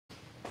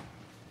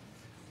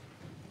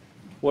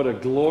what a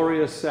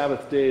glorious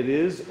Sabbath day it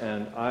is,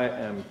 and I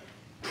am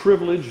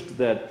privileged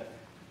that,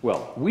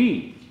 well,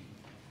 we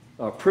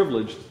are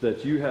privileged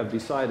that you have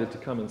decided to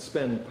come and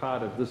spend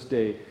part of this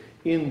day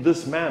in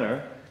this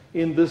manner,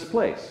 in this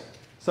place.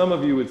 Some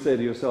of you would say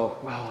to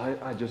yourself, well,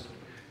 I just,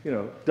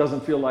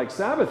 doesn't feel like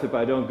Sabbath if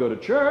I don't go to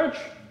church.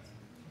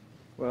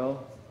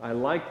 Well, I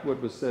like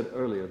what was said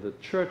earlier. The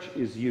church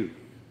is you.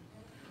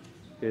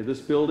 Okay, this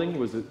building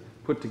was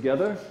put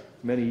together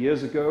many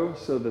years ago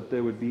so that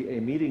there would be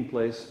a meeting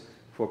place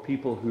for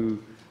people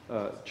who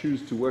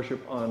choose to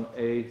worship on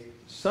a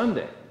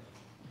Sunday,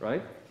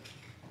 right?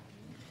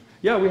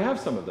 Yeah, we have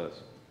some of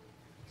those.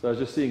 So I was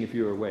just seeing if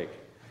you were awake.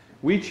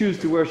 We choose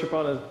to worship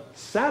on a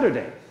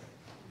Saturday.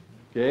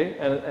 Okay,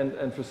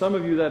 and for some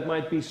of you that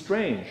might be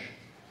strange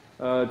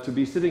to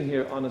be sitting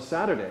here on a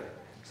Saturday.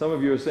 Some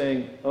of you are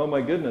saying, oh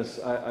my goodness,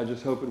 I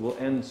just hope it will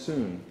end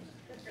soon.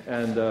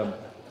 And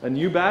a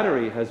new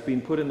battery has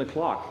been put in the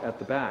clock at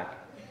the back.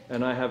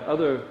 And I have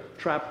other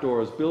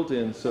trapdoors built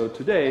in, so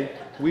today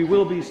we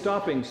will be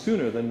stopping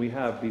sooner than we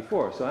have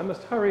before. So I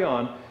must hurry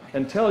on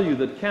and tell you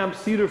that Camp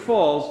Cedar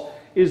Falls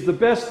is the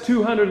best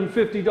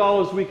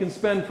 $250 we can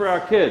spend for our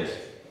kids.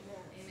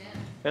 Amen.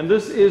 And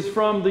this is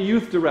from the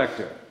youth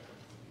director.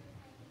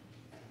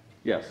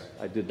 Yes,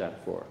 I did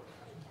that for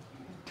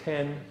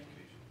 10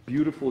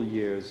 beautiful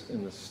years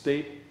in the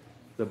state,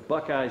 the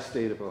Buckeye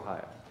state of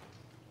Ohio.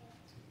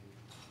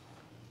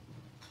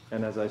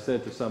 And as I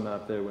said to some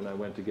out there when I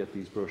went to get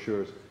these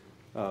brochures,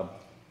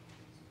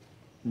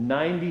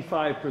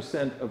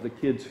 95% of the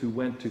kids who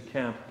went to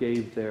camp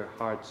gave their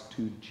hearts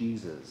to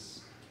Jesus.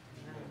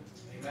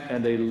 Amen.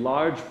 And a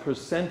large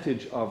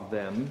percentage of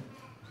them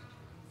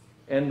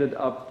ended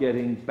up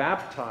getting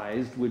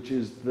baptized, which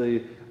is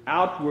the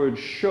outward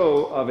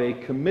show of a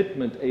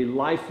commitment, a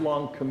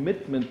lifelong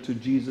commitment to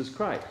Jesus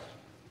Christ.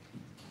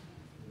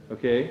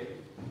 Okay?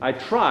 I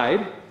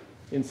tried.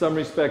 In some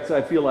respects,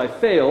 I feel I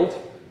failed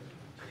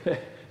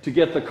to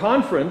get the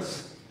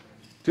conference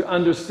to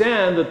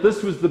understand that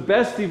this was the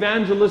best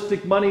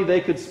evangelistic money they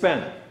could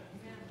spend.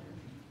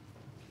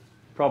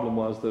 Problem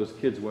was, those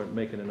kids weren't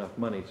making enough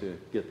money to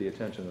get the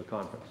attention of the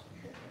conference.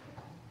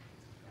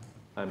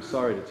 I'm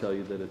sorry to tell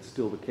you that it's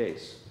still the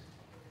case,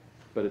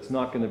 but it's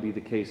not going to be the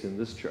case in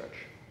this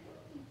church.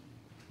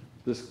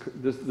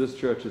 This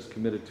church is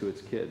committed to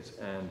its kids,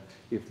 and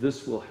if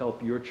this will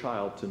help your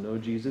child to know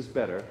Jesus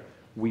better,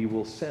 we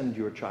will send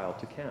your child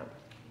to camp.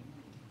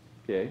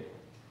 Okay?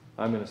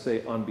 I'm going to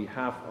say on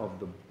behalf of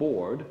the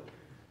board,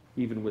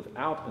 even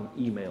without an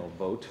email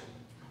vote,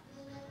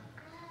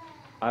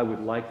 I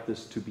would like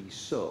this to be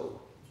so.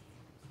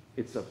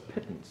 It's a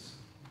pittance.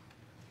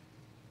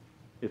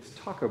 It's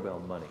Taco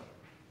Bell money.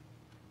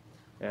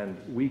 And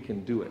we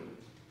can do it.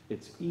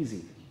 It's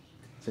easy.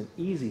 It's an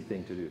easy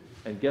thing to do.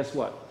 And guess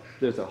what?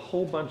 There's a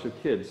whole bunch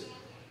of kids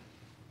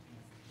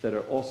that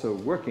are also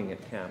working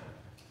at camp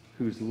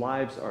whose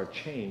lives are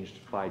changed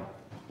by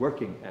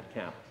working at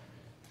camp.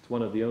 It's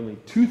one of the only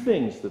two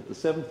things that the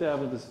Seventh-day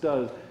Adventist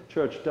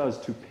Church does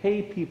to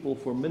pay people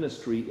for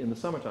ministry in the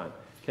summertime.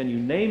 Can you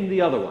name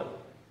the other one?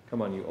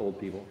 Come on, you old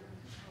people.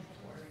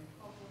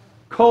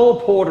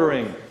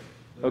 Colportering.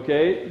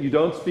 Okay, you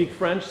don't speak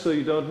French, so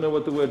you don't know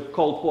what the word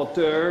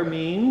colporteur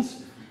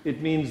means.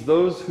 It means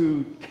those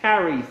who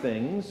carry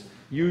things,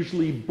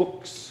 usually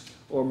books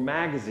or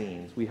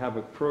magazines. We have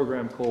a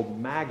program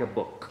called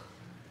Magabook,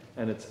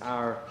 and it's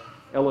our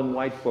Ellen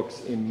White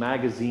books in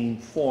magazine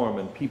form,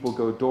 and people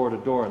go door to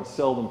door and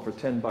sell them for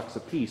 $10 a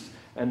piece,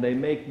 and they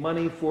make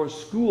money for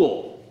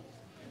school.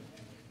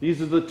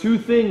 These are the two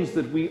things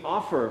that we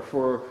offer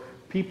for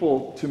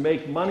people to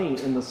make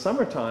money in the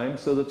summertime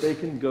so that they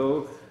can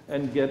go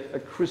and get a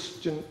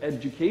Christian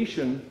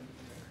education,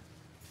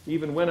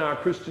 even when our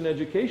Christian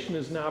education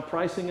is now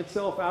pricing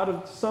itself out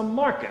of some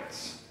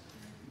markets.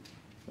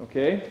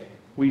 Okay?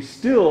 We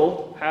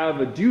still have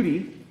a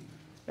duty,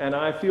 and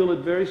I feel it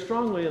very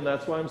strongly, and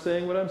that's why I'm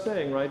saying what I'm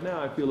saying right now.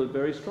 I feel it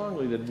very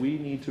strongly that we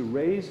need to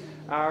raise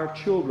our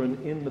children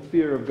in the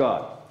fear of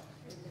God.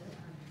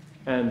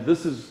 And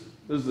this is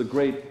a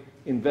great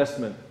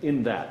investment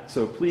in that.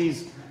 So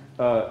please,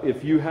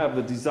 if you have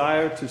the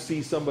desire to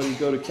see somebody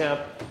go to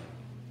camp,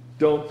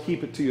 don't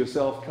keep it to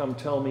yourself. Come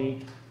tell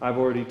me. I've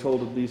already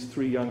told at least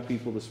 3 young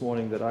people this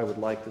morning that I would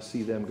like to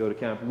see them go to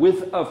camp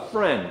with a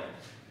friend,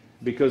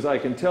 because I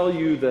can tell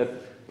you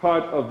that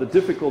part of the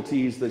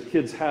difficulties that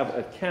kids have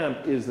at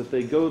camp is that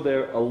they go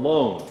there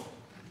alone.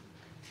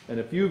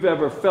 And if you've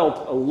ever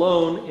felt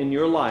alone in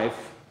your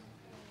life,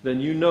 then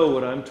you know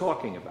what I'm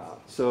talking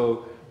about.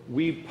 So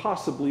we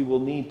possibly will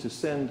need to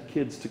send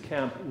kids to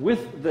camp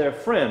with their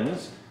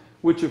friends,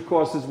 which of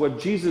course is what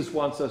Jesus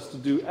wants us to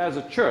do as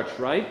a church,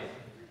 right?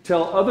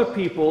 Tell other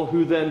people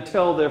who then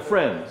tell their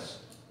friends.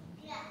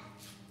 Yeah.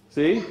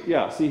 See?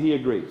 Yeah, see, he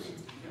agrees.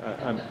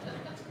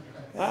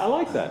 I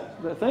like that.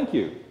 Thank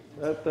you.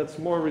 That's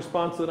more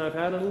response than I've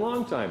had in a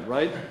long time,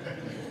 right?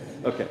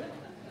 Okay.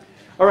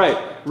 All right.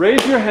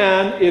 Raise your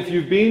hand if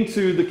you've been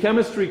to the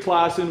chemistry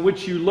class in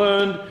which you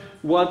learned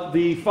what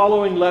the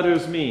following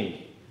letters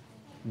mean.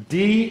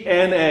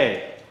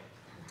 DNA.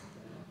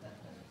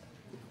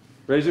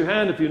 Raise your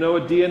hand if you know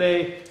what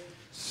DNA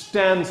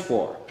stands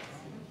for.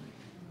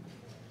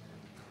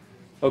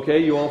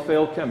 Okay, you all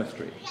failed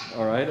chemistry.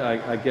 All right,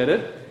 I get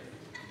it.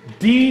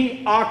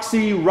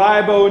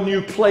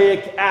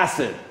 Deoxyribonucleic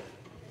acid.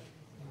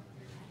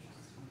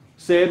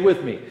 Say it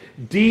with me.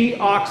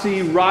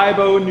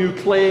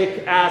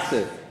 Deoxyribonucleic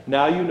acid.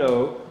 Now you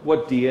know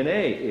what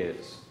DNA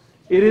is.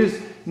 It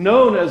is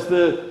known as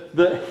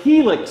the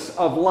helix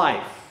of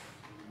life.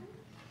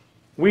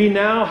 We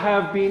now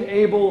have been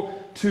able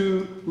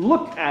to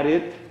look at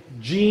it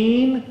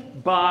gene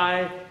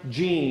by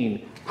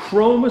gene,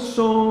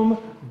 chromosome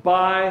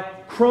by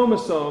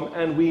chromosome,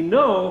 and we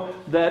know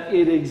that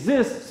it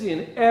exists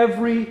in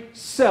every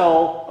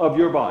cell of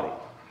your body.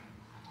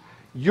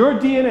 Your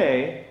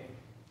DNA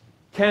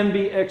can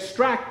be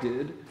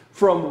extracted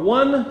from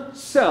one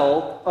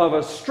cell of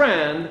a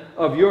strand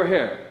of your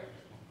hair.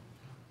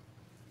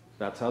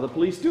 That's how the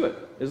police do it,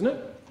 isn't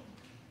it?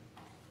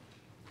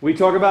 We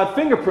talk about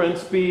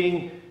fingerprints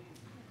being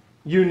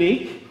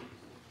unique,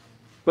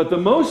 but the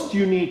most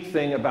unique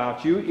thing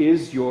about you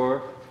is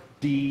your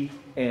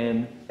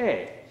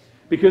DNA.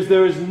 Because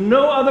there is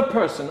no other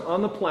person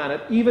on the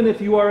planet, even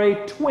if you are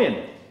a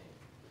twin,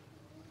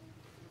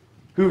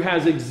 who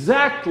has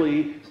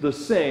exactly the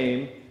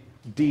same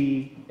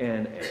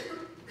DNA.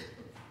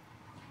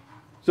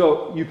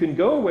 So you can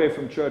go away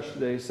from church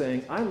today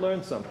saying, I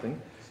learned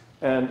something,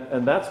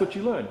 and that's what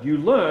you learned. You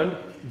learned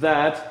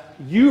that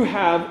you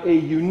have a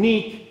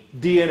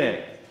unique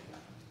DNA.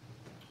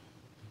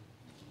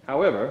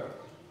 However,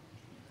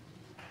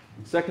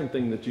 the second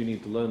thing that you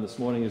need to learn this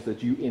morning is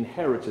that you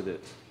inherited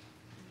it.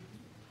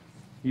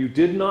 You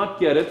did not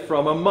get it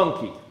from a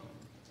monkey.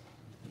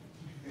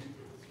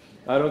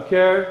 I don't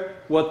care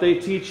what they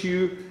teach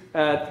you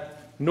at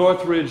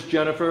Northridge,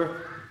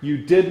 Jennifer. You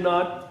did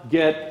not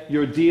get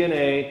your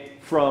DNA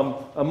from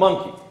a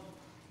monkey.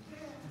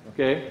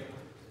 Okay?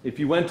 If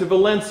you went to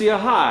Valencia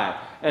High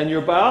and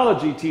your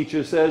biology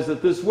teacher says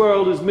that this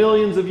world is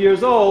millions of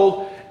years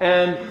old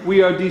and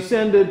we are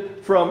descended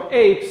from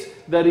apes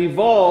that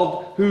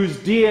evolved whose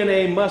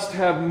DNA must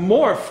have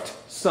morphed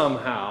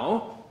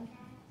somehow,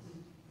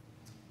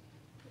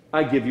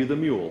 I give you the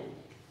mule.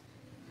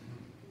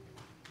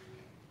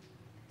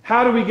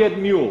 How do we get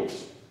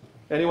mules?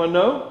 Anyone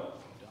know?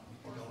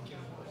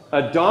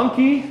 A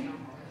donkey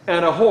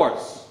and a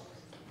horse.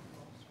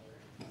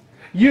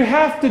 You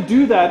have to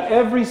do that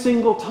every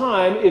single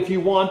time if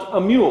you want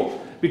a mule.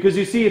 Because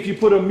you see, if you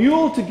put a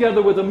mule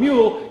together with a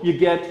mule, you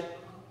get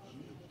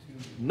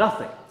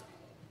nothing.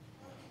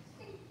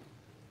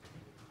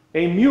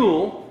 A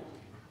mule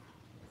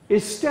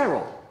is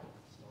sterile.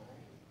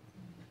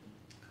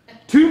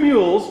 Two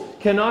mules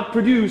cannot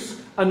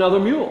produce another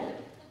mule.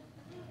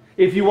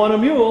 If you want a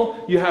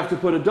mule, you have to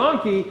put a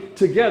donkey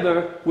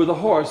together with a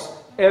horse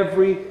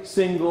every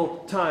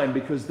single time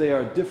because they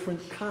are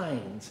different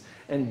kinds.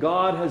 And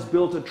God has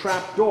built a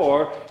trap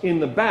door in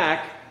the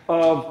back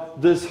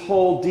of this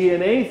whole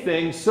DNA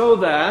thing so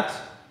that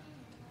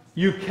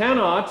you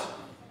cannot,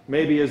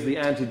 maybe as the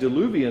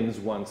antediluvians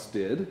once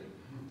did,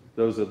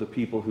 those are the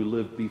people who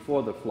lived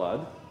before the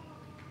flood,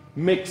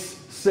 mix,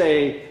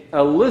 say,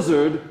 a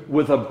lizard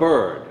with a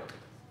bird.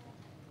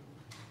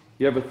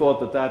 You ever thought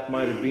that that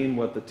might have been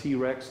what the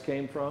T-Rex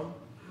came from?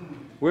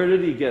 Where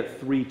did he get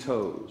 3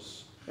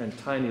 toes and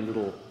tiny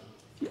little,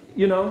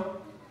 you know?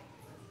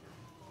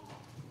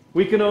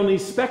 We can only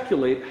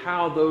speculate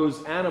how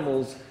those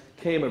animals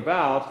came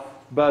about,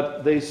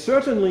 but they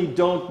certainly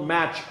don't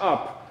match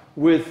up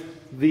with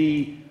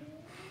the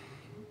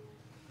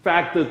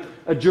fact that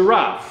a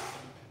giraffe,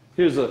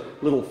 here's a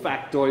little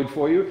factoid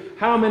for you,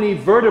 how many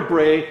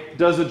vertebrae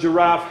does a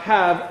giraffe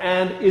have,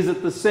 and is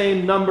it the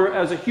same number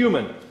as a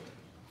human?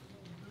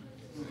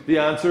 The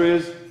answer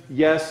is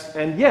yes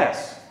and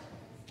yes.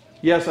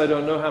 Yes, I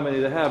don't know how many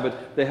they have,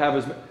 but they have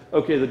as many.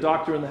 Okay, the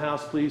doctor in the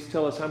house, please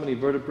tell us how many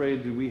vertebrae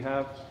do we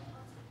have?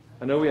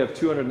 I know we have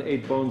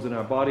 208 bones in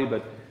our body,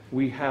 but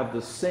we have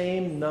the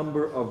same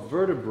number of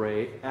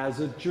vertebrae as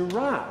a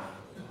giraffe.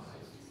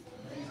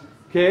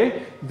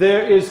 Okay?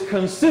 There is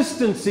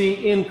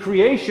consistency in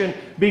creation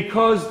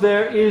because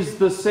there is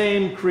the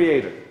same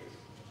creator.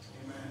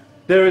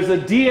 There is a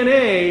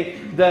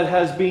DNA that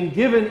has been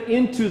given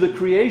into the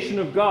creation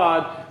of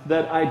God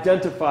that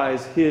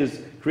identifies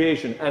his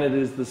creation, and it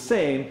is the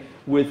same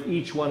with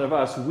each one of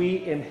us.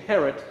 We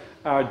inherit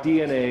our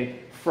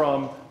DNA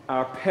from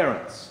our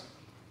parents.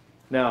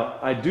 Now,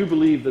 I do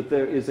believe that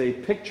there is a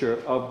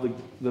picture of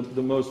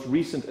the most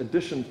recent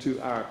addition to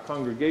our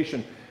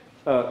congregation.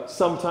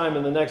 Sometime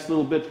in the next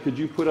little bit, could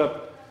you put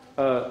up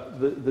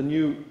the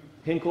new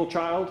Hinkle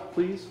child,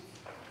 please?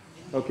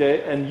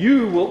 Okay, and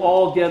you will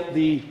all get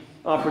the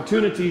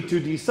opportunity to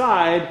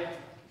decide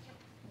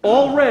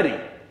already,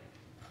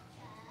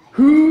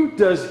 who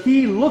does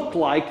he look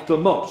like the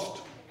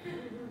most?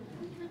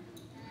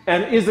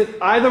 And is it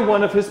either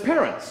one of his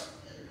parents?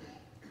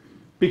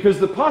 Because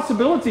the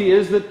possibility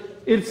is that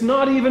it's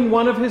not even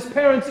one of his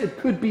parents. It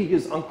could be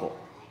his uncle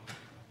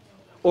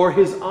or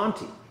his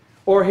auntie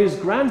or his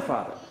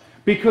grandfather.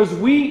 Because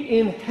we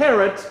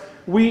inherit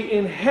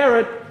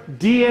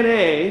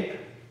DNA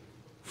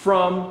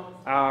from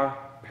our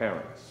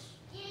parents.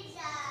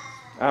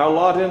 Our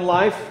lot in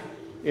life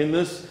in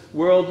this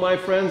world, my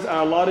friends,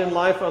 our lot in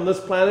life on this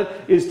planet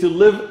is to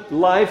live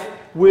life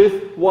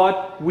with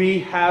what we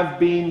have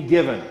been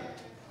given.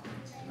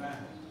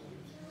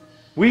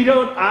 We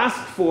don't ask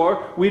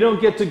for, we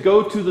don't get to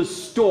go to the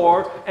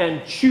store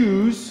and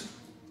choose,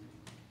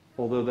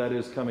 although that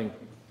is coming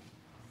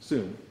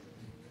soon,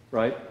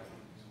 right?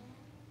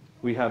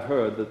 We have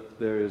heard that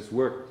there is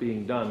work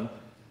being done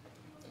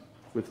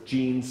with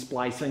gene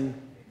splicing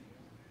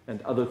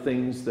and other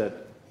things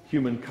that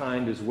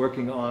humankind is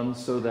working on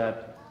so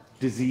that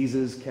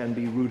diseases can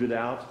be rooted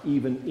out,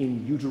 even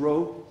in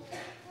utero.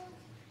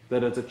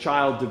 That as a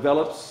child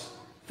develops,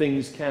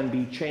 things can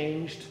be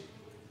changed.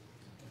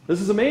 This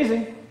is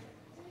amazing.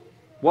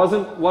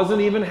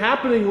 Wasn't even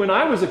happening when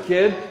I was a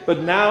kid,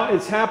 but now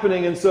it's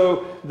happening, and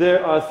so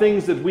there are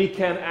things that we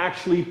can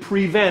actually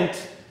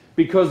prevent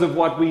because of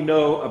what we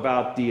know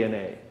about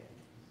DNA.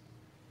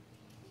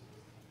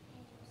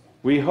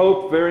 We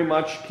hope very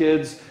much,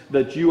 kids,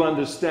 that you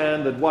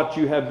understand that what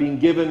you have been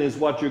given is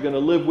what you're going to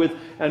live with,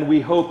 and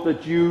we hope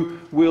that you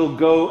will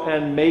go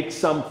and make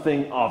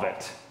something of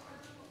it.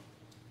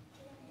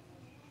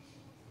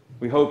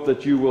 We hope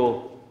that you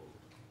will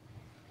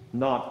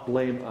not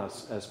blame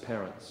us as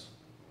parents,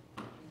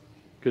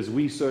 because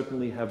we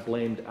certainly have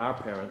blamed our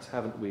parents,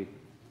 haven't we?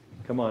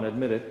 Come on,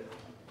 admit it.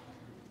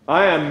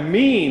 I am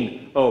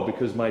mean. Oh,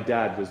 because my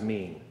dad was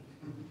mean.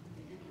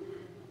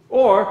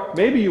 Or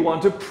maybe you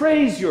want to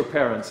praise your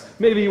parents.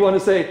 Maybe you want to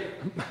say,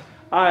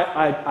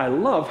 I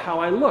love how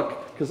I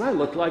look, because I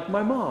look like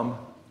my mom.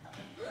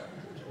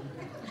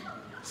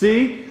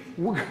 See,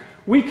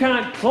 we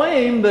can't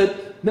claim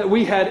that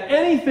we had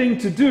anything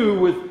to do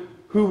with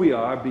who we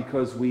are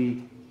because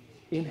we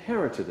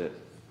inherited it.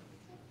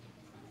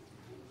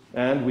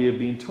 And we have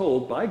been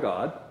told by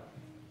God,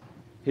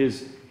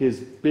 his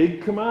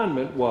big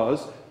commandment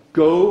was,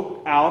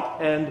 go out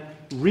and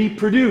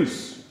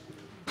reproduce,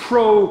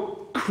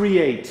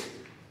 procreate.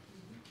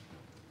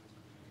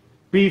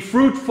 Be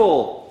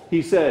fruitful,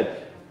 he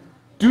said.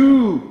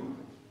 Do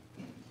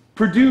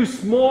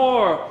produce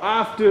more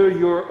after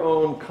your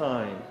own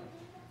kind.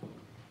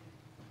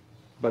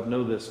 But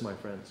know this, my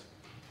friends.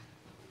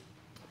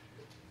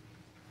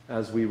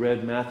 As we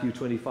read Matthew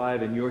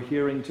 25 in your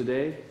hearing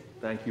today,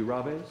 thank you,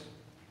 Raves.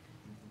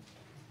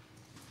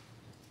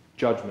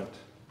 Judgment.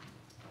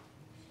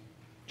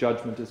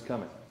 Judgment is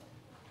coming.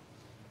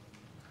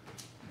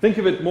 Think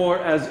of it more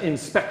as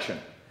inspection.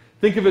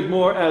 Think of it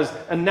more as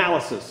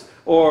analysis,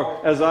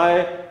 or as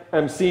I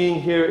am seeing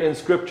here in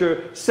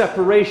Scripture,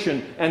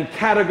 separation and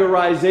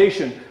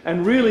categorization.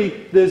 And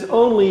really, there's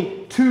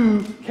only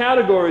two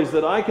categories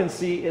that I can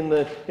see in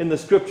the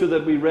Scripture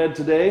that we read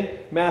today.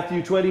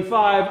 Matthew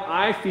 25,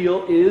 I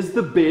feel, is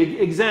the big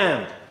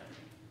exam.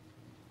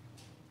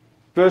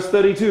 Verse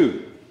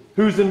 32,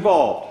 who's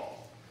involved?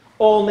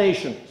 All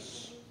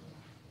nations.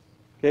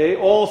 Okay,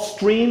 all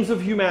streams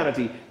of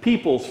humanity,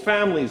 peoples,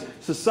 families,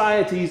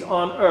 societies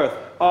on earth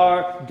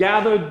are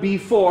gathered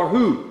before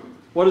who?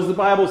 What does the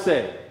Bible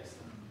say?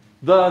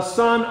 The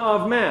Son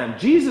of Man.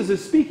 Jesus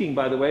is speaking,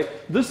 by the way.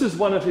 This is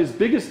one of his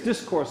biggest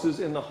discourses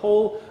in the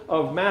whole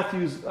of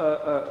Matthew's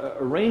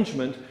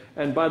arrangement.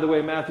 And by the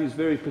way, Matthew's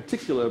very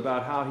particular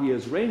about how he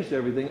has arranged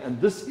everything.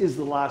 And this is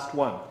the last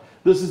one.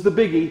 This is the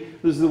biggie.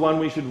 This is the one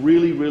we should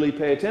really, really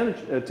pay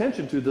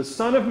attention to. The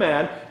Son of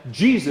Man,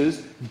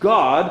 Jesus,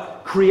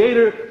 God,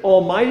 Creator,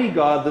 Almighty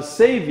God, the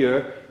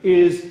Savior,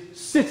 is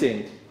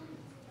sitting.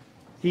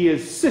 He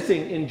is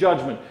sitting in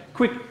judgment.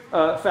 Quick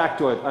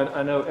factoid.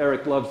 I know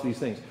Eric loves these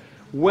things.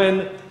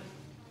 When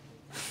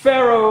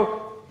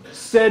Pharaoh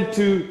said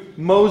to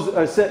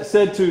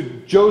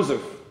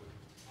Joseph,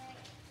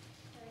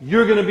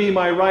 "You're going to be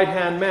my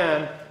right-hand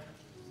man,"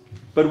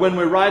 but when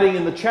we're riding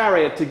in the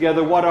chariot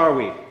together, what are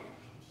we?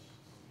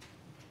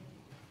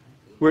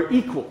 We're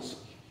equals.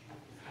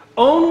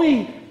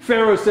 Only,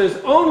 Pharaoh says,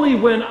 only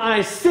when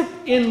I sit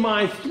in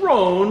my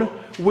throne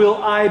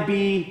will I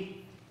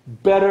be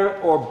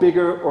better or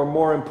bigger or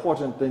more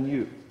important than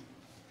you.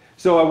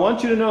 So I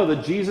want you to know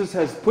that Jesus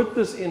has put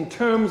this in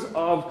terms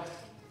of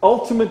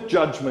ultimate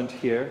judgment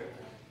here,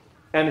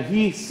 and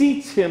he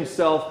seats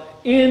himself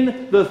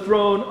in the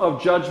throne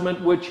of judgment,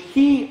 which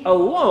he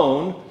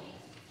alone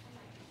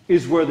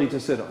is worthy to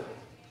sit on.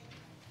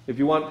 If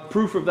you want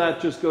proof of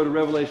that, just go to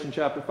Revelation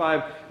chapter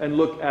 5 and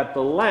look at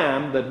the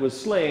Lamb that was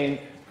slain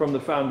from the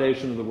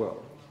foundation of the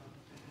world.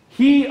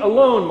 He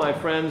alone, my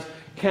friends,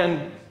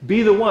 can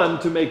be the one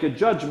to make a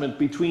judgment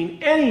between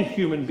any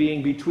human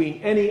being,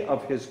 between any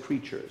of his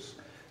creatures.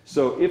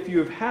 So if you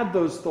have had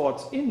those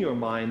thoughts in your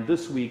mind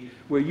this week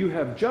where you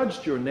have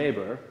judged your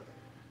neighbor,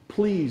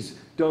 please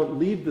don't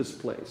leave this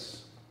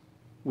place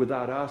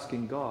without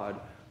asking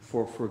God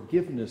for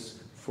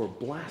forgiveness for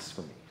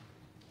blasphemy.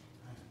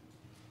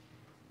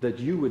 That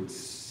you would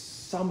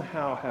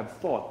somehow have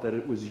thought that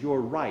it was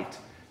your right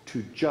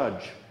to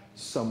judge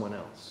someone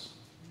else.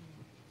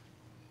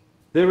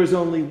 There is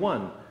only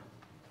one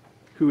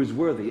who is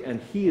worthy,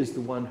 and he is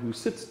the one who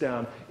sits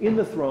down in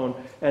the throne,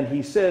 and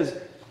he says,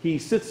 he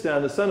sits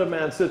down, the Son of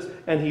Man sits,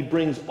 and he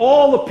brings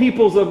all the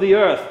peoples of the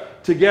earth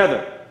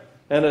together.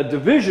 And a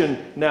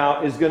division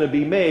now is going to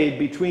be made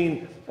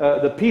between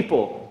the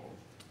people.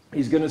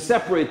 He's going to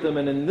separate them,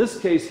 and in this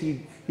case,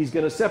 he's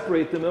going to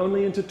separate them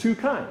only into two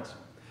kinds.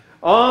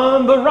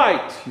 On the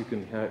right, you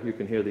can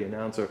hear the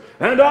announcer,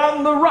 and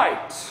on the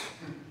right,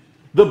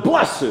 the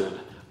blessed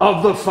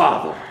of the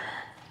Father,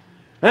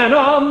 and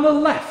on the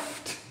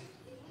left,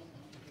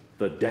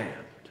 the damned.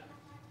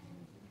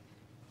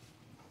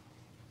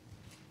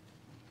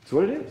 That's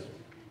what it is.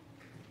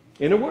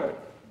 In a word,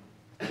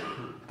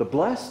 the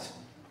blessed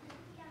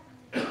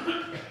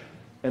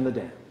and the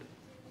damned.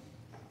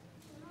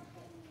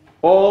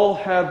 All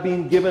have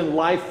been given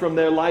life from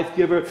their life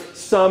giver.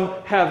 Some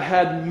have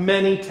had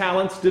many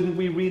talents. Didn't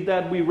we read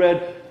that? We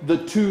read the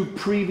two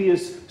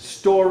previous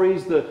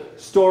stories, the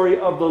story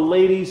of the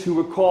ladies who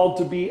were called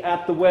to be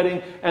at the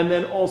wedding, and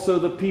then also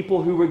the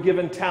people who were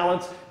given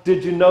talents.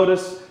 Did you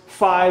notice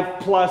 5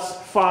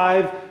 plus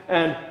 5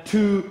 and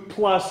 2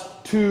 plus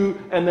 2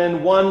 and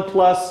then 1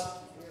 plus?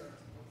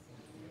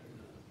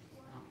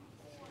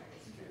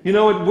 You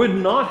know, it would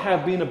not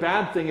have been a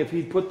bad thing if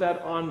he'd put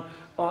that on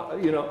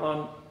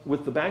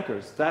with the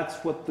bankers.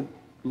 That's what the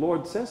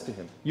Lord says to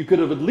him. You could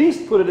have at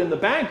least put it in the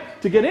bank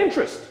to get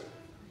interest.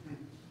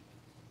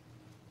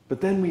 But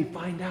then we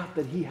find out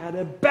that he had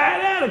a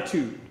bad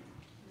attitude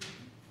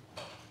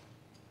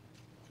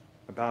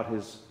about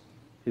his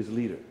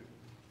leader.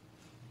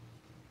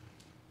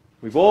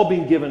 We've all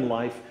been given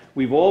life.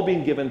 We've all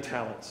been given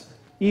talents,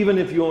 even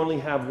if you only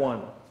have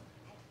one.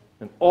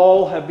 And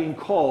all have been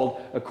called,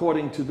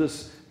 according to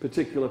this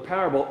particular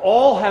parable,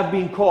 all have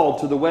been called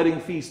to the wedding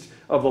feast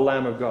of the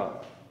Lamb of God.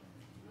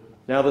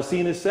 Now the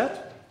scene is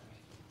set.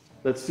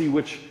 Let's see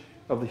which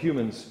of the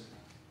humans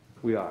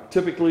we are.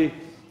 Typical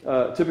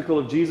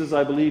of Jesus,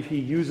 I believe he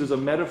uses a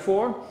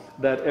metaphor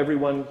that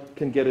everyone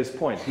can get his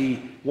point.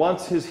 He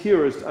wants his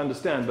hearers to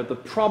understand, but the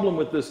problem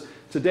with this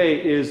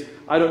today is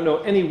I don't know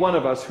any one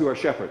of us who are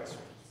shepherds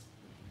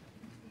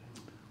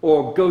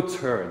or goat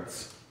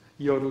herds.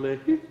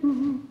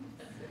 Yodeling.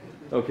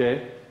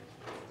 Okay?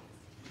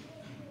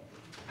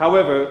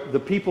 However, the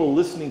people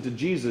listening to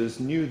Jesus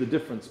knew the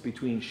difference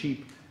between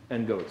sheep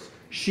and goats.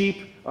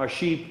 Sheep are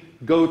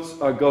sheep, goats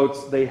are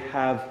goats. They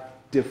have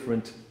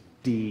different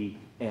DNA.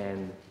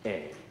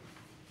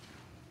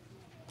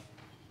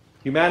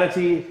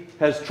 Humanity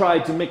has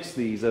tried to mix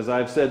these, as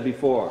I've said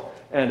before,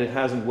 and it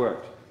hasn't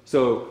worked.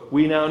 So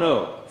we now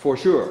know for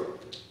sure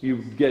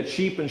you get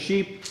sheep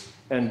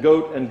and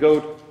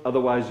goat,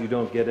 otherwise you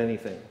don't get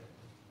anything.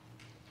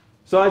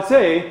 So I'd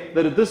say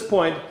that at this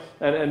point,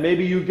 and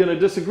maybe you're going to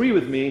disagree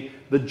with me,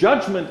 the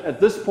judgment at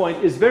this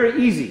point is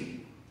very easy.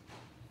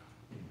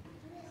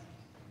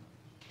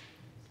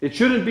 It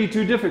shouldn't be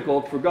too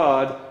difficult for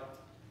God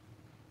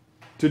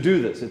to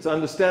do this. It's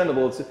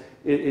understandable.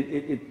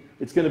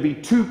 It's going to be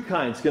two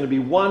kinds. It's going to be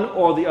one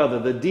or the other.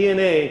 The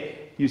DNA,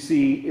 you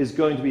see, is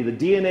going to be, the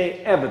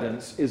DNA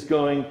evidence is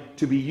going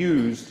to be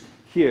used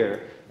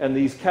here. And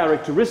these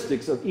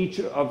characteristics of each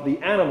of the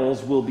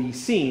animals will be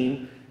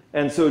seen.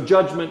 And so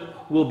judgment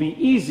will be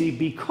easy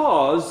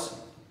because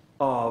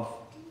of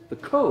the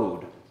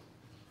code.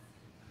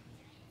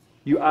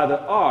 You either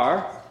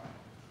are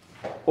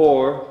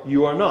or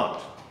you are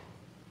not.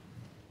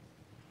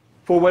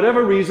 For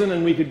whatever reason,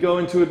 and we could go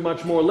into it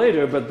much more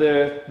later, but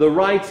the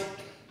right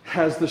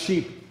has the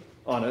sheep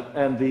on it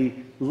and the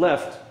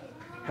left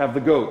have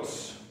the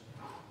goats.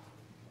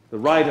 The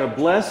right are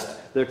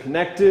blessed, they're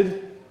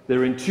connected,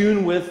 they're in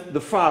tune with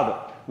the Father.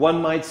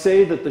 One might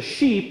say that the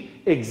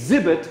sheep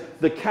exhibit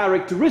the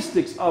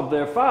characteristics of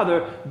their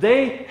father.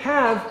 They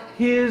have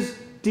his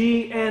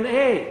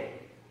DNA.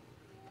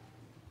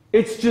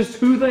 It's just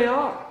who they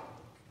are.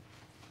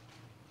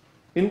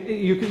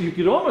 You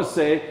could almost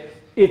say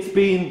it's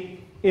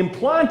been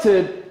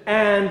implanted,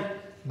 and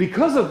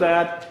because of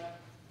that,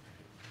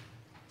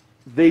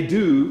 they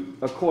do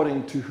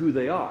according to who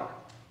they are.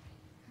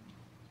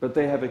 But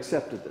they have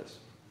accepted this.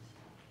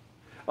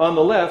 On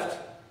the left,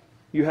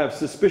 you have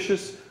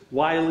suspicious,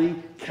 wily,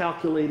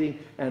 calculating,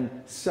 and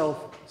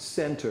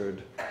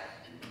self-centered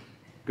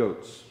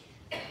goats.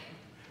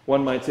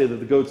 One might say that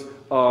the goats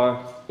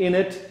are in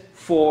it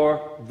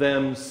for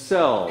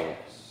themselves.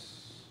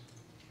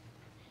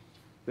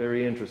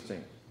 Very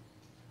interesting.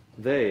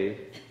 They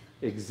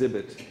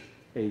exhibit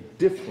a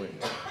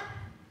different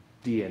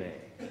DNA.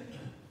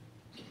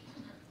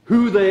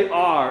 Who they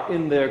are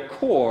in their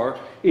core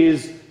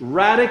is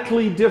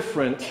radically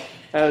different.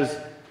 As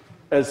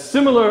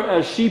similar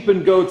as sheep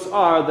and goats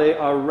are, they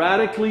are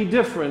radically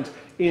different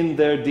in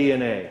their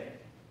DNA.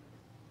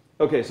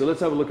 Okay, so let's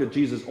have a look at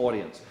Jesus'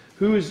 audience.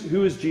 Who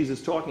is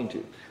Jesus talking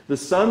to? The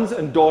sons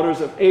and daughters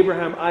of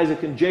Abraham,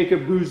 Isaac, and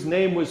Jacob, whose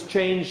name was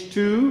changed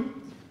to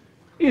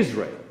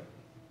Israel.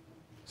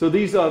 So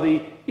these are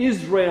the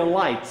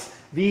Israelites.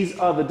 These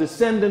are the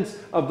descendants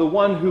of the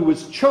one who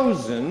was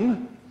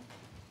chosen.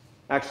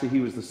 Actually, he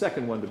was the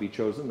second one to be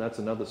chosen. That's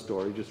another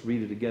story. Just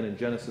read it again in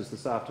Genesis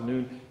this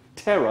afternoon.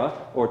 Terah,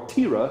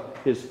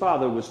 his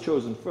father, was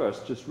chosen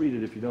first. Just read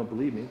it if you don't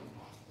believe me.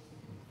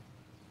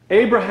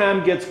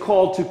 Abraham gets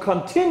called to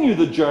continue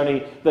the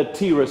journey that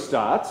Terah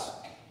starts.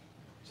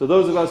 So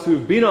those of us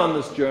who've been on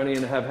this journey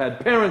and have had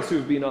parents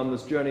who've been on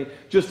this journey,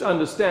 just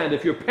understand,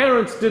 if your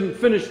parents didn't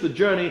finish the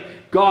journey,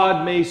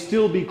 God may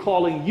still be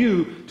calling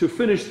you to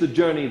finish the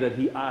journey that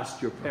he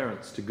asked your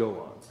parents to go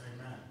on.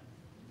 Amen.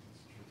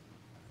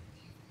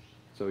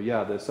 So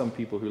yeah, there's some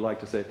people who like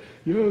to say,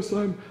 yes,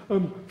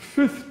 I'm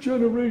fifth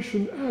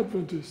generation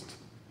Adventist.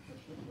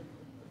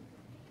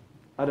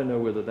 I don't know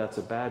whether that's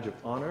a badge of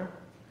honor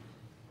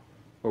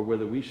or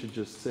whether we should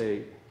just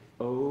say,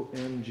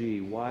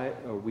 OMG, why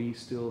are we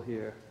still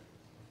here?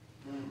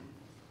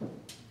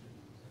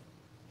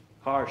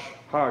 Harsh,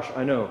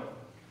 I know.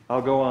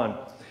 I'll go on.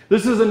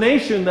 This is a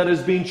nation that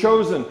has been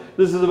chosen.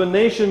 This is a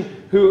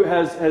nation who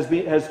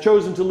has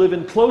chosen to live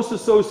in close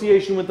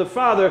association with the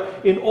Father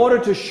in order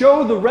to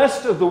show the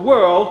rest of the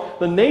world,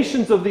 the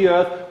nations of the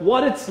earth,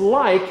 what it's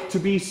like to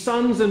be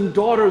sons and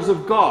daughters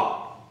of God.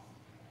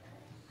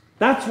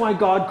 That's why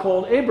God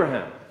called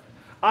Abraham.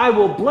 I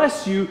will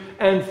bless you,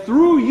 and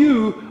through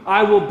you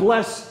I will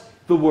bless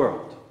the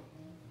world.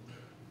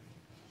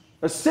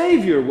 A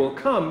Savior will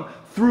come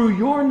through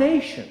your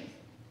nation.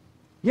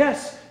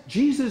 Yes,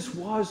 Jesus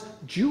was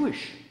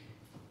Jewish,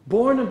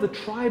 born of the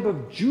tribe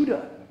of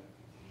Judah,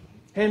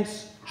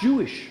 hence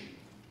Jewish.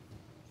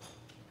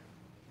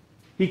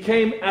 He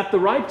came at the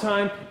right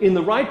time, in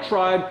the right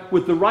tribe,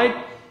 with the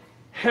right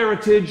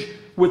heritage,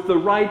 with the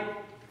right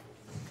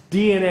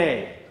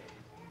DNA.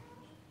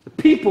 The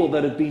people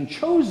that had been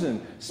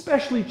chosen,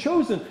 specially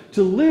chosen,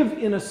 to live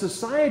in a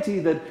society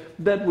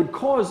that would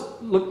cause,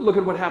 look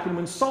at what happened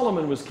when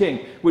Solomon was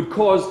king, would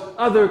cause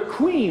other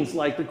queens,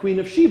 like the Queen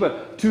of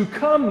Sheba, to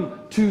come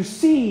to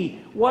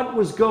see what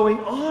was going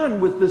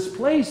on with this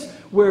place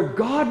where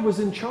God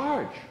was in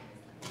charge.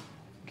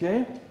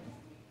 Okay?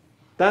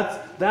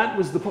 That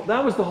was the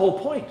whole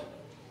point.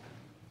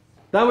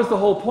 That was the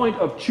whole point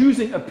of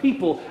choosing a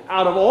people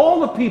out of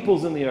all the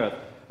peoples in the earth.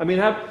 I mean,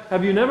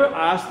 have you never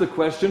asked the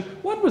question,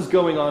 what was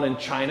going on in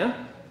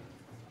China?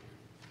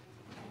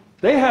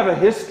 They have a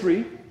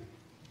history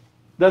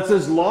that's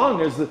as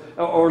long as,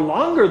 or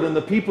longer than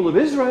the people of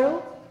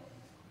Israel.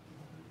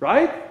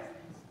 Right?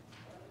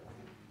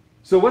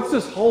 So what's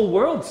this whole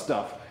world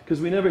stuff?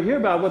 Because we never hear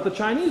about what the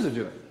Chinese are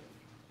doing.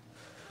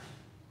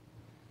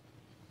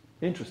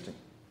 Interesting.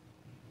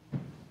 You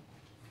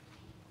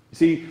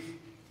see,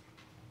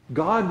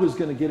 God was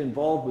going to get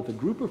involved with a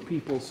group of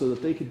people so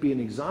that they could be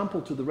an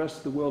example to the rest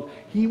of the world.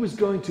 He was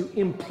going to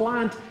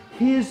implant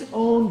his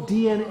own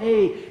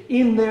DNA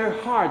in their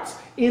hearts,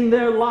 in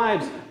their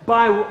lives,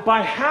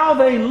 by how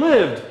they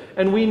lived.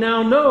 And we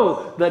now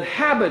know that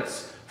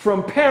habits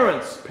from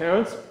parents,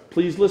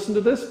 please listen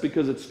to this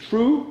because it's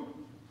true.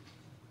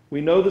 We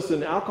know this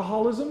in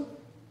alcoholism.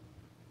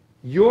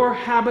 Your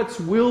habits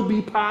will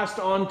be passed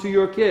on to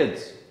your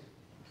kids.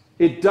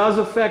 It does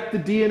affect the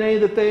DNA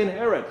that they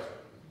inherit.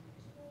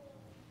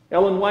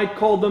 Ellen White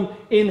called them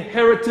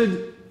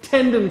inherited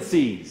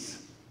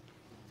tendencies.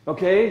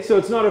 Okay? So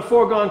it's not a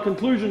foregone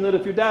conclusion that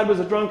if your dad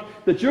was a drunk,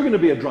 that you're going to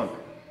be a drunk.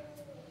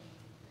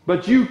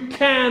 But you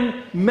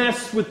can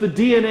mess with the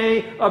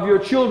DNA of your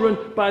children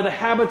by the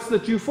habits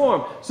that you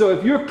form. So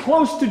if you're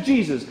close to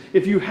Jesus,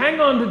 if you hang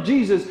on to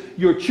Jesus,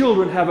 your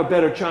children have a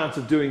better chance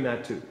of doing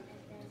that too.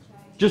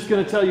 Just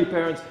going to tell you,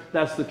 parents,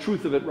 that's the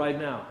truth of it right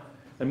now.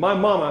 And my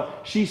mama,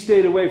 she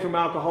stayed away from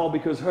alcohol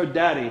because her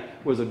daddy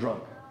was a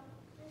drunk.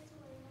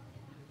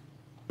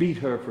 Beat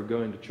her for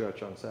going to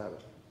church on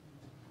Sabbath.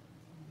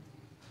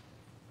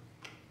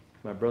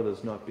 My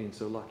brother's not been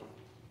so lucky.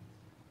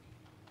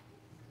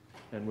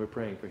 And we're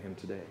praying for him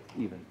today,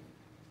 even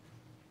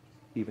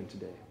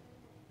today.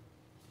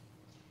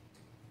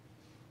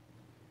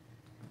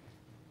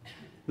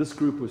 This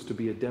group was to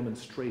be a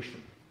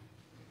demonstration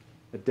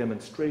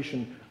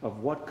of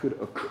what could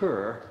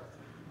occur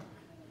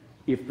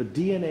if the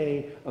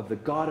DNA of the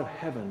God of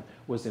heaven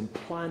was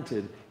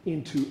implanted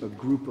into a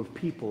group of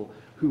people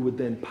who would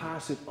then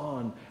pass it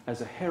on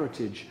as a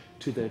heritage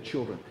to their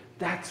children.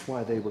 That's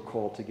why they were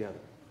called together.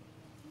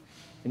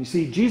 And you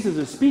see, Jesus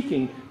is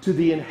speaking to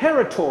the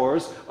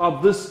inheritors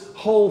of this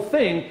whole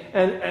thing,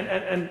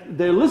 and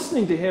they're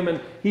listening to him, and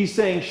he's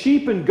saying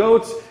sheep and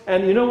goats,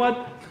 and you know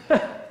what?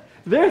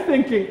 They're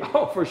thinking,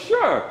 oh, for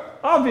sure,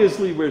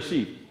 obviously we're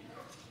sheep.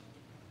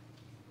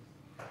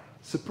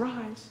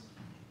 Surprise.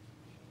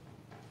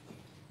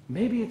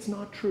 Maybe it's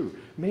not true.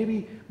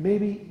 Maybe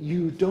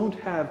you don't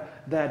have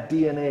that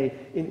DNA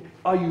in.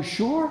 Are you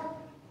sure?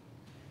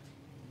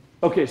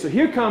 Okay, so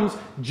here comes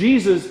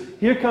Jesus'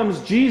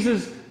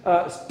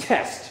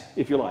 test,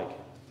 if you like.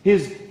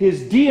 His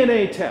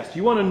DNA test.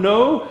 You want to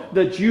know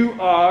that you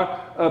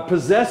are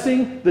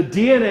possessing the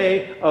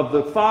DNA of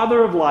the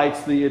Father of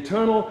lights, the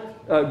eternal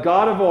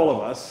God of all of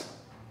us.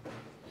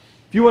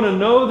 If you want to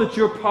know that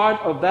you're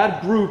part of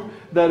that group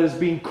that is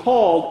being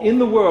called in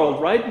the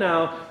world right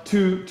now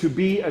to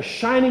be a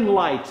shining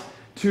light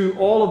to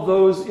all of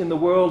those in the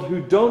world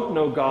who don't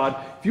know God,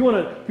 if you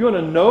want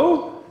to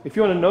know if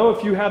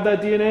you have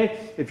that DNA,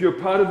 if you're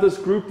part of this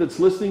group that's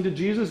listening to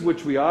Jesus,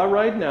 which we are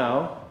right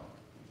now,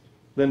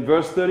 then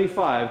verse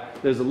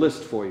 35, there's a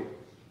list for you.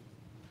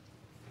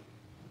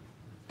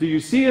 Do you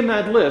see in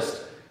that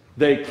list,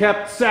 they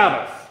kept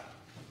Sabbath?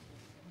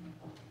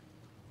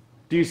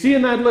 Do you see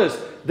in that list,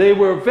 they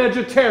were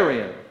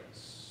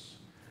vegetarians?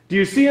 Do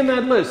you see in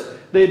that list,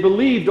 they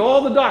believed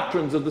all the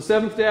doctrines of the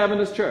Seventh-day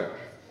Adventist Church?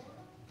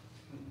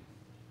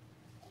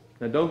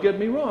 Now don't get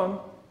me wrong,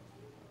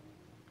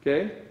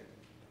 okay?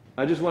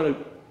 I just want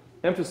to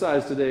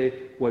emphasize today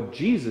what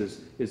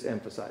Jesus is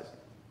emphasizing.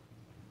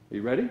 Are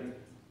you ready?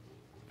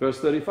 Verse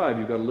 35,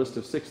 you've got a list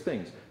of 6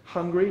 things.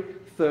 Hungry,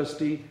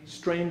 thirsty,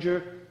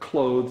 stranger,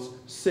 clothes,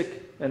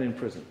 sick, and in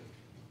prison.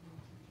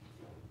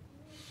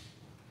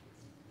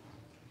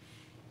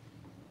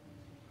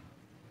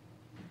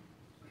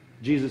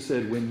 Jesus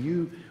said, when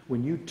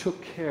you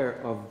took care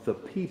of the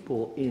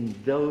people in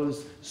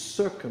those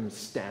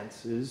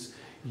circumstances,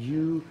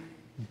 you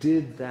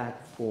did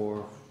that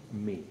for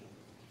me.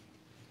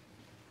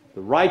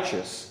 The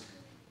righteous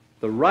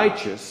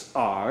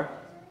are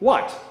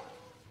what?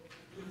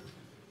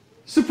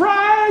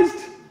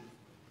 Surprised!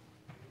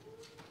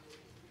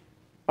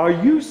 Are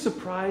you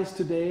surprised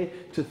today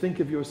to think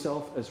of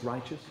yourself as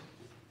righteous?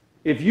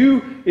 If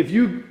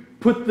you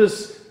put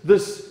this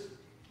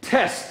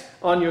test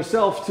on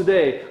yourself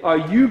today, are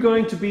you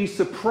going to be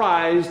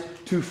surprised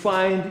to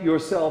find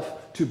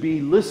yourself to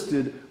be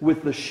listed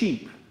with the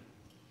sheep?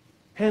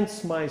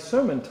 Hence my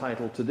sermon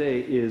title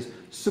today is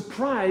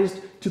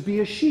Surprised to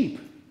be a Sheep.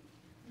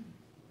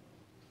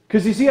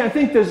 Because you see, I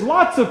think there's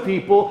lots of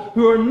people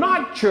who are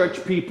not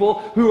church people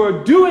who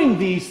are doing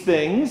these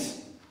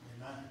things,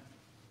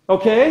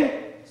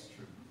 okay?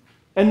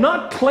 And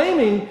not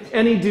claiming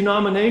any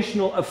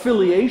denominational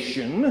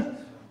affiliation,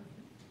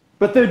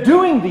 but they're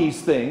doing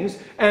these things,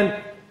 and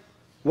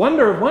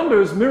wonder of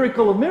wonders,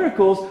 miracle of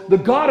miracles, the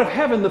God of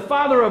heaven, the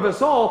Father of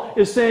us all,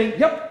 is saying,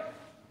 yep,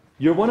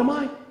 you're one of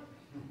mine.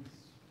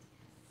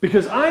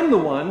 Because I'm the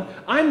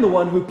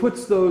one who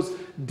puts those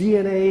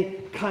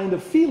DNA kind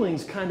of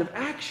feelings, kind of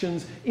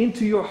actions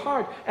into your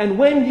heart. And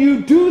when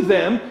you do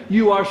them,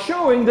 you are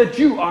showing that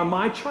you are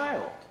my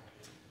child.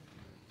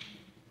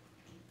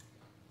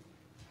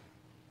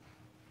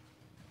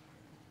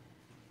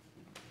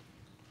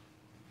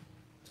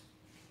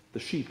 The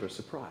sheep are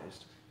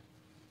surprised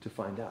to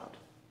find out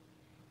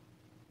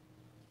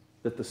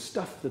that the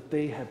stuff that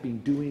they have been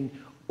doing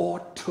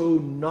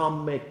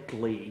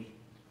autonomically,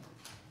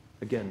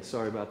 again,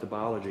 sorry about the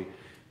biology,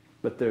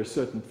 but there are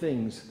certain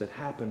things that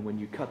happen when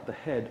you cut the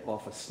head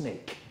off a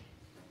snake.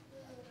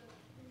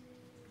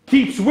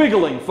 Keeps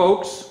wiggling,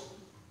 folks.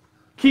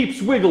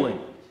 Keeps wiggling.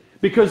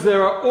 Because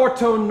there are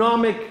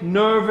autonomic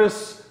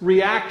nervous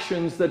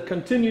reactions that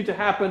continue to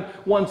happen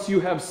once you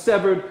have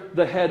severed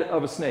the head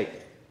of a snake.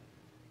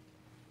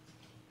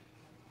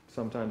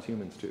 Sometimes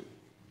humans too.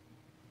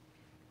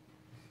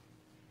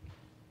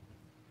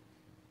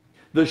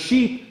 The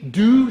sheep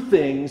do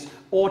things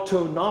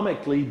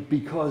autonomically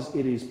because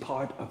it is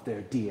part of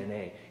their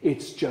DNA.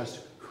 It's just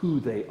who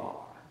they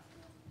are.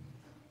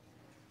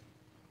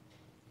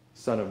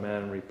 Son of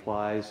Man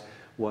replies,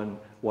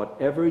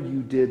 whatever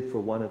you did for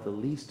one of the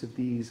least of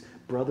these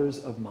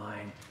brothers of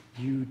mine,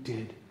 you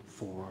did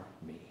for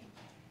me.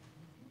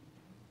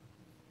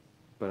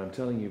 But I'm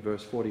telling you,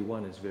 verse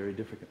 41 is very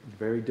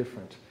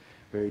different,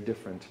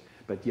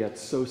 but yet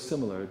so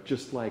similar,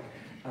 just like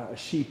a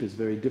sheep is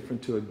very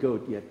different to a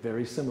goat, yet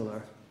very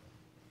similar.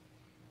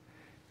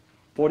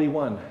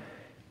 41.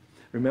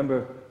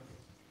 Remember,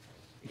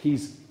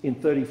 he's in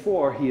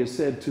 34, he has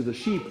said to the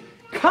sheep,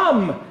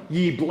 "Come,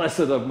 ye blessed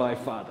of my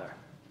Father."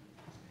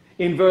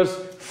 In verse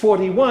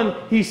 41,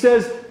 he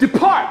says,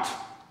 "Depart.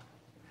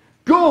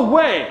 Go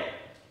away.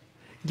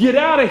 Get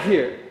out of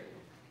here.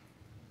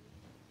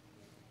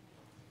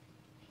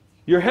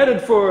 You're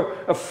headed for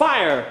a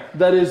fire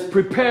that is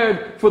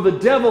prepared for the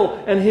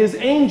devil and his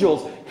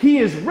angels." He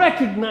is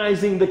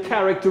recognizing the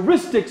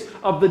characteristics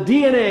of the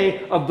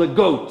DNA of the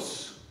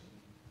goats.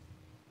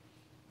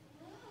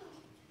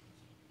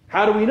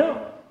 How do we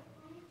know?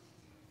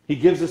 He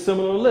gives a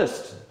similar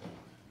list.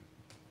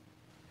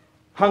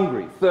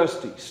 Hungry,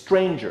 thirsty,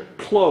 stranger,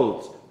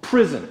 clothes,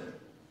 prison.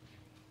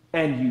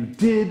 And you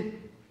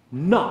did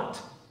not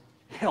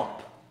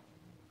help.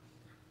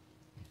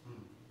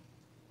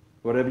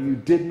 Whatever you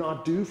did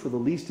not do for the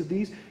least of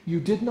these, you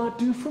did not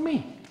do for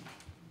me.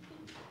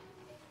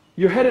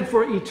 You're headed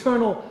for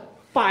eternal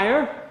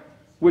fire,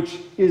 which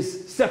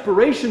is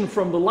separation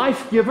from the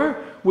life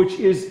giver, which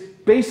is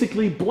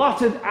basically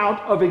blotted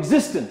out of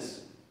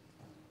existence.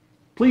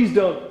 Please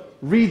don't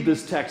read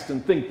this text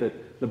and think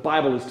that the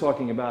Bible is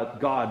talking about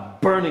God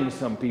burning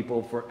some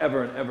people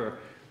forever and ever.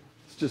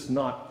 It's just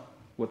not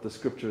what the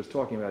Scripture is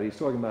talking about. He's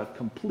talking about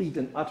complete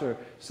and utter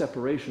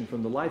separation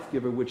from the life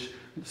giver, which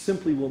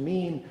simply will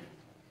mean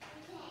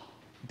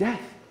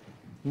death,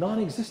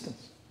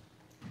 non-existence.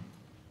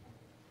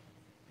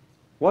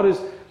 What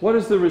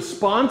is the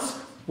response?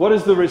 What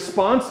is the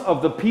response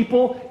of the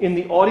people in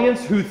the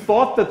audience who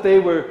thought that they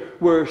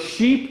were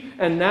sheep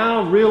and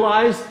now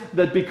realize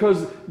that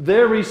because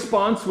their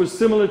response was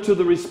similar to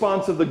the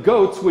response of the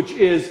goats, which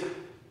is,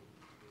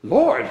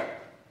 "Lord,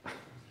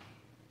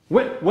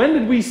 When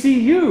did we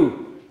see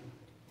you?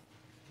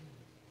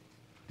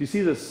 Do you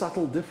see the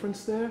subtle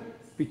difference there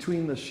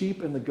between the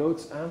sheep and the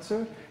goat's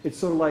answer? It's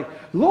sort of like,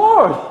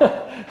 Lord,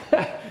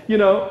 you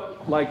know,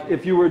 like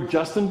if you were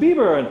Justin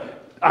Bieber and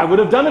I would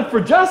have done it for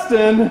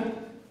Justin.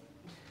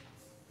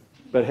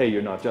 But hey,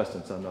 you're not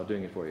Justin, so I'm not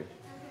doing it for you.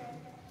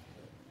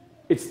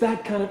 It's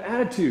that kind of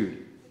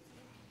attitude.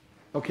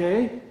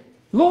 Okay?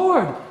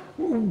 Lord,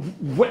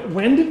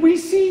 when did we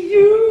see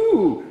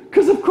you?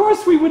 Because of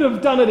course we would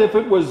have done it if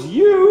it was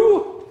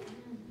you.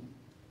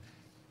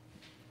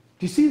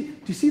 Do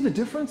you see the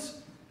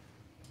difference?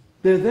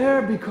 They're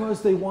there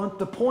because they want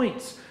the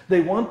points. They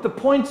want the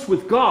points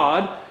with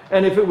God,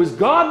 and if it was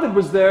God that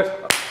was there,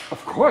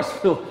 of course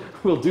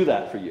we'll do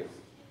that for you.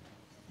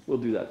 We'll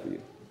do that for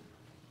you.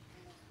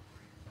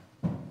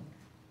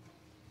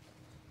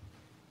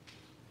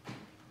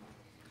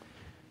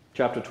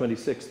 Chapter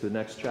 26, the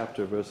next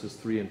chapter, verses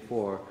 3 and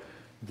 4,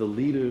 the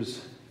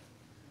leaders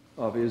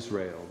of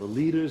Israel, the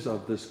leaders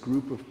of this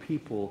group of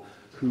people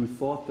who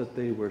thought that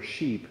they were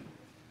sheep,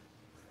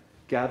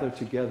 gathered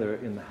together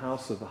in the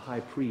house of the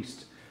high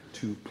priest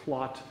to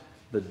plot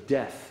the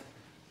death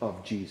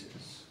of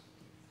Jesus.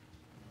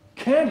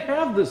 Can't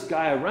have this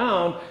guy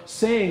around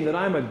saying that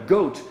I'm a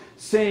goat,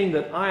 saying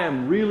that I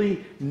am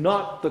really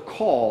not the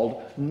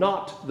called,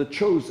 not the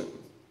chosen.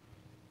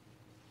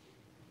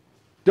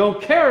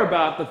 Don't care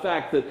about the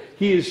fact that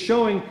he is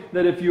showing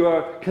that if you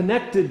are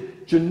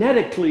connected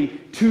genetically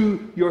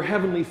to your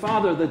Heavenly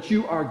Father, that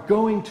you are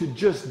going to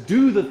just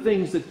do the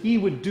things that he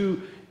would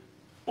do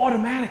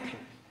automatically.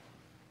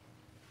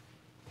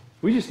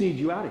 We just need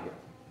you out of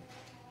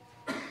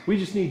here. We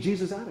just need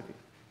Jesus out of here.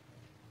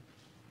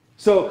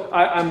 So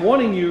I'm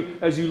warning you,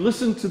 as you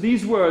listen to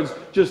these words,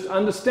 just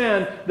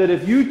understand that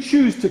if you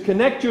choose to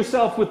connect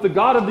yourself with the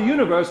God of the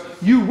universe,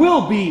 you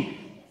will be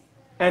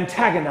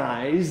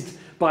antagonized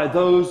by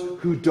those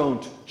who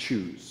don't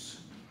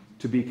choose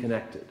to be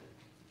connected.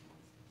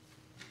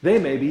 They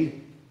may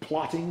be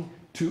plotting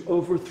to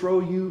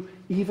overthrow you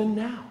even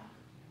now.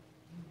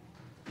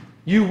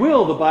 You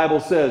will, the Bible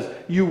says,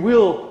 you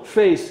will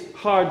face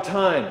hard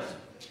times.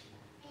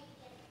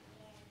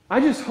 I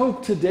just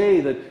hope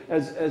today that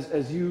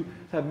as you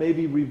have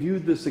maybe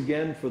reviewed this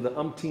again for the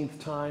umpteenth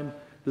time,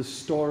 the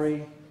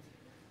story,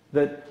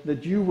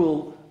 that you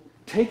will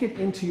take it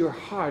into your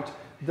heart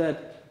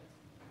that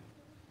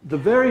the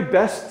very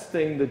best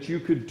thing that you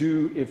could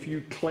do if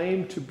you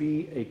claim to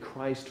be a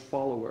Christ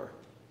follower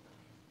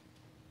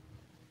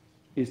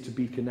is to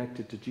be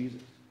connected to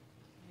Jesus.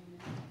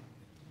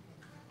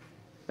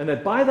 And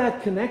that by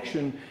that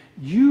connection,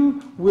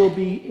 you'll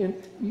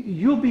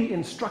be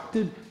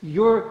instructed,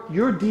 your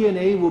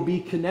DNA will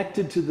be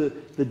connected to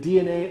the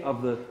DNA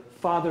of the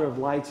Father of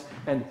lights,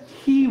 and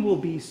he will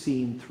be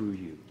seen through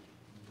you.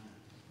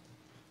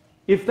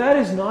 If that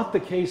is not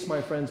the case,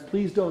 my friends,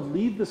 please don't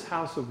leave this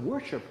house of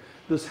worship,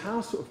 this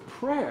house of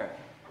prayer,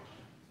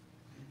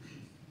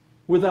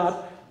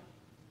 without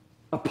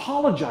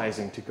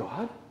apologizing to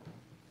God,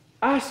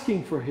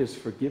 asking for his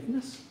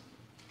forgiveness,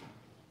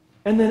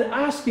 and then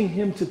asking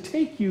him to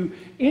take you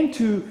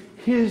into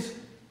his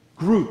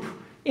group,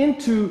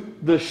 into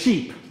the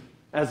sheep,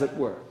 as it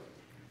were,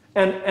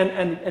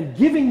 and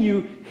giving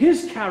you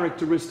his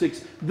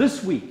characteristics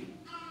this week.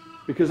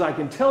 Because I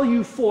can tell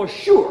you for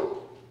sure,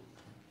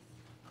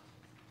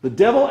 the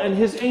devil and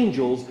his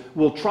angels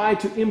will try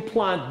to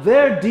implant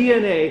their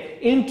DNA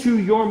into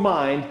your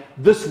mind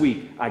this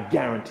week, I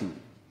guarantee you.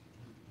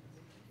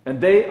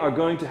 And they are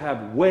going to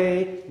have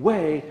way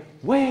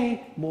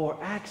more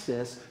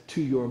access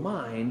to your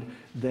mind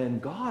than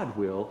God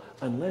will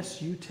unless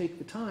you take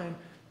the time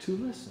to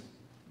listen.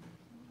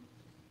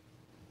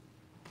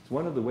 It's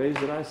one of the ways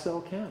that I sell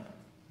camp.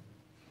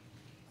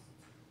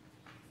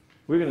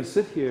 We're going to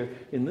sit here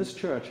in this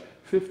church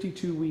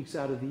 52 weeks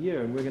out of the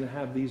year, and we're going to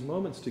have these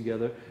moments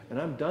together, and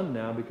I'm done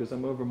now because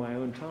I'm over my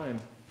own time.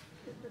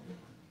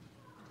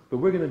 But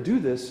we're going to do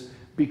this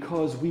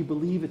because we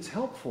believe it's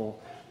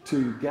helpful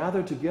to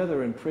gather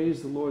together and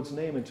praise the Lord's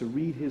name and to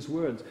read his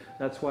words.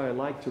 That's why I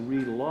like to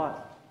read a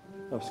lot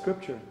of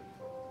Scripture.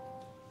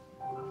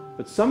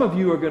 But some of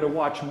you are going to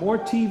watch more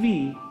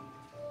TV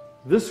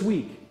this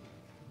week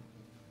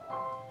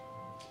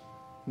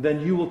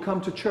than you will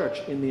come to church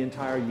in the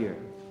entire year.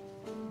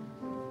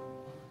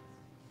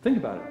 Think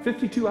about it.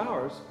 52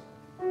 hours,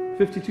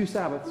 52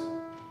 Sabbaths.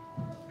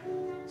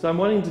 So I'm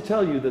wanting to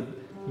tell you that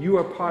you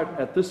are part,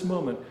 at this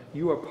moment,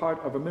 you are part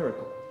of a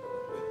miracle.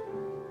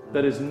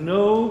 That is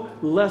no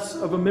less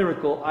of a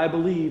miracle, I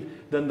believe,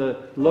 than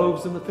the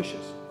loaves and the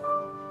fishes.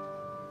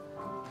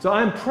 So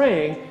I'm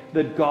praying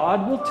that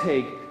God will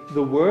take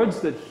the words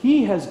that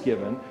he has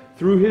given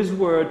through his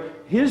word,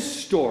 his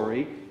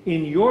story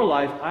in your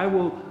life.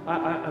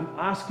 I'm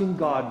asking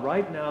God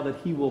right now that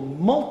he will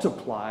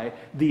multiply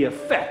the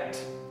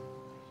effect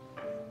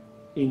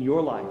in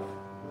your life.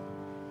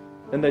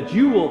 And that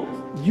you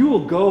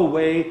will go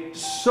away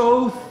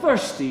so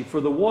thirsty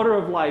for the water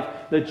of life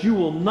that you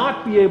will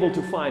not be able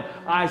to find.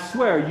 I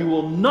swear, you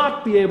will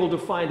not be able to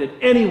find it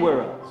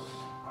anywhere else.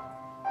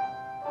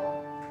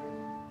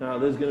 Now,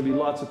 there's going to be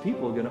lots of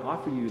people going to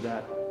offer you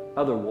that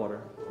other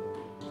water.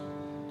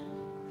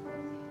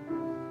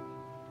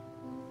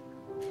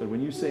 But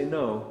when you say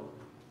no,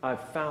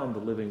 I've found the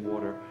living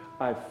water.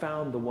 I've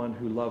found the one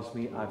who loves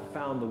me. I've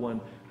found the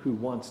one who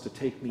wants to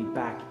take me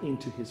back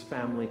into his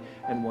family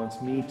and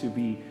wants me to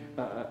be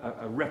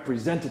a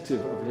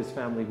representative of his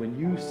family. When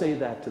you say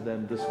that to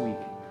them this week,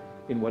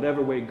 in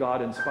whatever way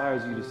God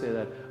inspires you to say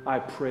that, I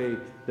pray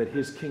that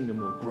his kingdom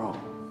will grow.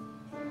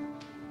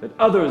 That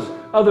others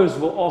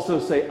will also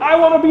say, I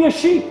want to be a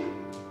sheep.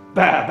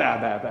 Bah, bah,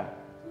 bah, bah.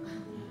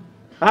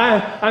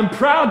 I'm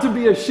proud to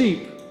be a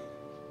sheep.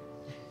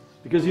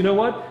 Because you know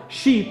what?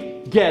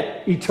 Sheep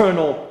get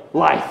eternal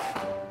life.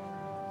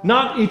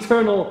 Not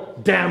eternal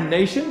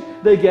damnation.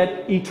 They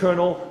get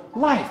eternal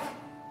life.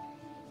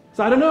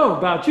 So I don't know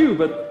about you,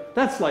 but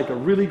that's like a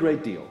really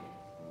great deal.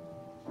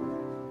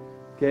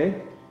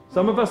 Okay?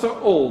 Some of us are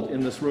old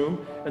in this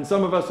room, and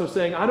some of us are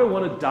saying, I don't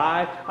want to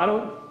die. I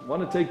don't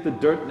want to take the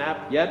dirt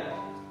nap yet.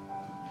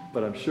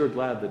 But I'm sure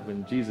glad that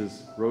when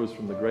Jesus rose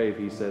from the grave,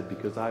 he said,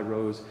 because I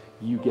rose,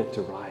 you get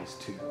to rise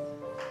too.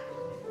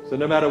 So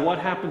no matter what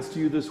happens to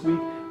you this week,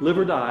 live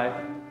or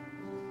die,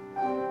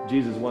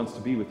 Jesus wants to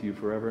be with you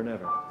forever and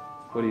ever.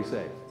 What do you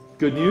say?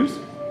 Good news?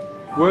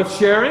 Worth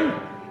sharing?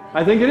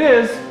 I think it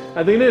is.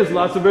 I think it is.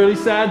 Lots of really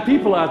sad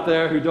people out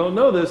there who don't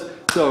know this.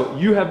 So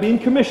you have been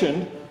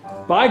commissioned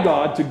by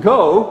God to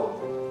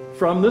go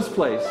from this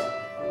place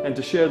and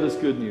to share this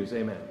good news.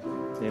 Amen.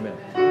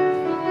 Amen.